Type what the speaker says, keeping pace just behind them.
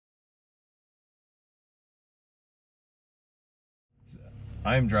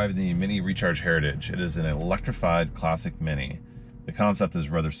I'm driving the Mini Recharge Heritage. It is an electrified classic Mini. The concept is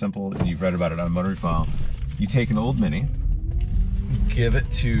rather simple, and you've read about it on MotoringFile. You take an old Mini, give it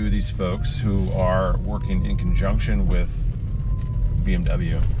to these folks who are working in conjunction with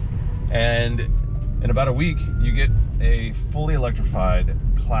BMW, and in about a week, you get a fully electrified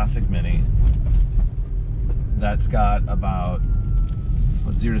classic Mini that's got about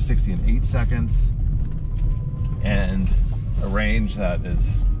 0 to 60 in 8 seconds, and a range that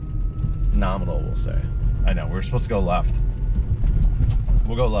is nominal, we'll say. I know, we're supposed to go left.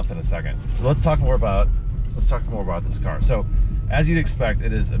 We'll go left in a second. So let's talk more about this car. So, as you'd expect,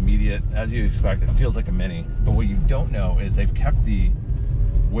 it is immediate. As you'd expect, it feels like a Mini. But what you don't know is they've kept the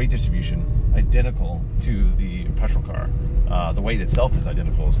weight distribution identical to the petrol car. The weight itself is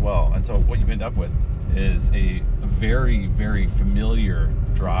identical as well. And so what you end up with is a very, very familiar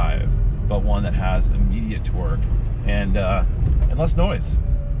drive, but one that has immediate torque and less noise.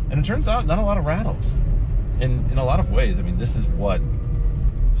 And it turns out not a lot of rattles. In a lot of ways, I mean, this is what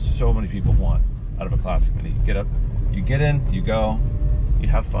so many people want out of a classic Mini. You get up, you get in, you go, you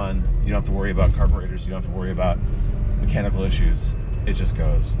have fun. You don't have to worry about carburetors. You don't have to worry about mechanical issues. It just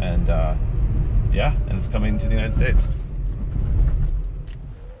goes. And yeah, and it's coming to the United States.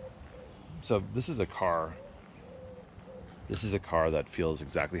 So this is a car that feels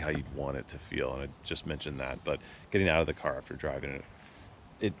exactly how you'd want it to feel, and I just mentioned that. But getting out of the car after driving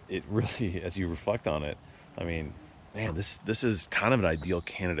it really, as you reflect on it, I mean, man, this is kind of an ideal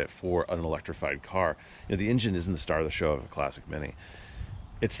candidate for an electrified car. You know, the engine isn't the star of the show of a classic Mini.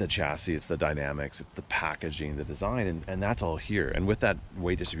 It's the chassis, it's the dynamics, it's the packaging, the design, and that's all here. And with that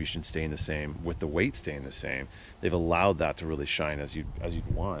weight distribution staying the same, with the weight staying the same, they've allowed that to really shine as you'd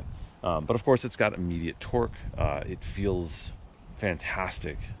want. But of course, it's got immediate torque. It feels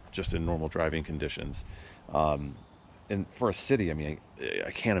fantastic just in normal driving conditions. And for a city, I mean,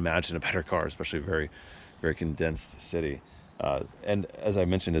 I can't imagine a better car, especially a very, very condensed city. And as I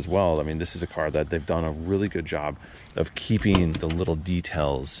mentioned as well, I mean, this is a car that they've done a really good job of keeping the little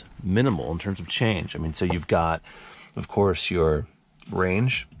details minimal in terms of change. I mean, so you've got, of course, your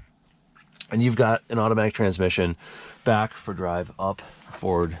range, and you've got an automatic transmission, back for drive, up,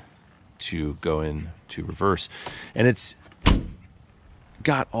 forward to go in to reverse. And it's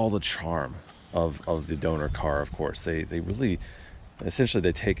got all the charm of the donor car, of course. They really, essentially,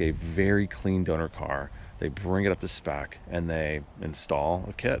 they take a very clean donor car, they bring it up to spec, and they install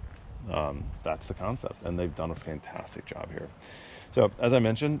a kit. That's the concept, and they've done a fantastic job here. So, as I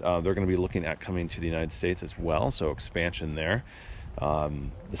mentioned, they're going to be looking at coming to the United States as well, so expansion there.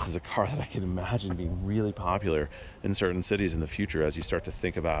 This is a car that I can imagine being really popular in certain cities in the future as you start to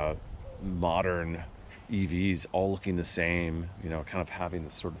think about modern EVs all looking the same, you know, kind of having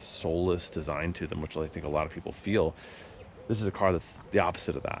this sort of soulless design to them, which I think a lot of people feel. This is a car that's the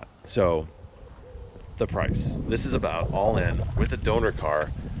opposite of that. So the price, this is about all in with a donor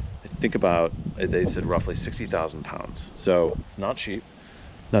car. Think about, they said roughly 60,000 pounds. So it's not cheap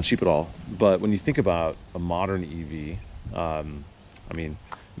at all. But when you think about a modern EV, I mean,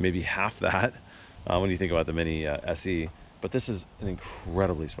 maybe half that when you think about the Mini SE. But this is an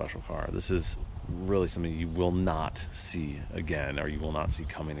incredibly special car. This is really something you will not see again, or you will not see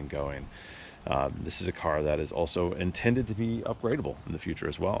coming and going. This is a car that is also intended to be upgradable in the future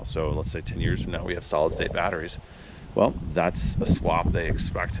as well. So let's say 10 years from now we have solid state batteries. Well, that's a swap they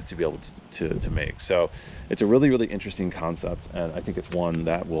expect to be able to make. So it's a really, really interesting concept, and I think it's one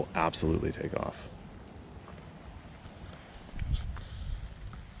that will absolutely take off.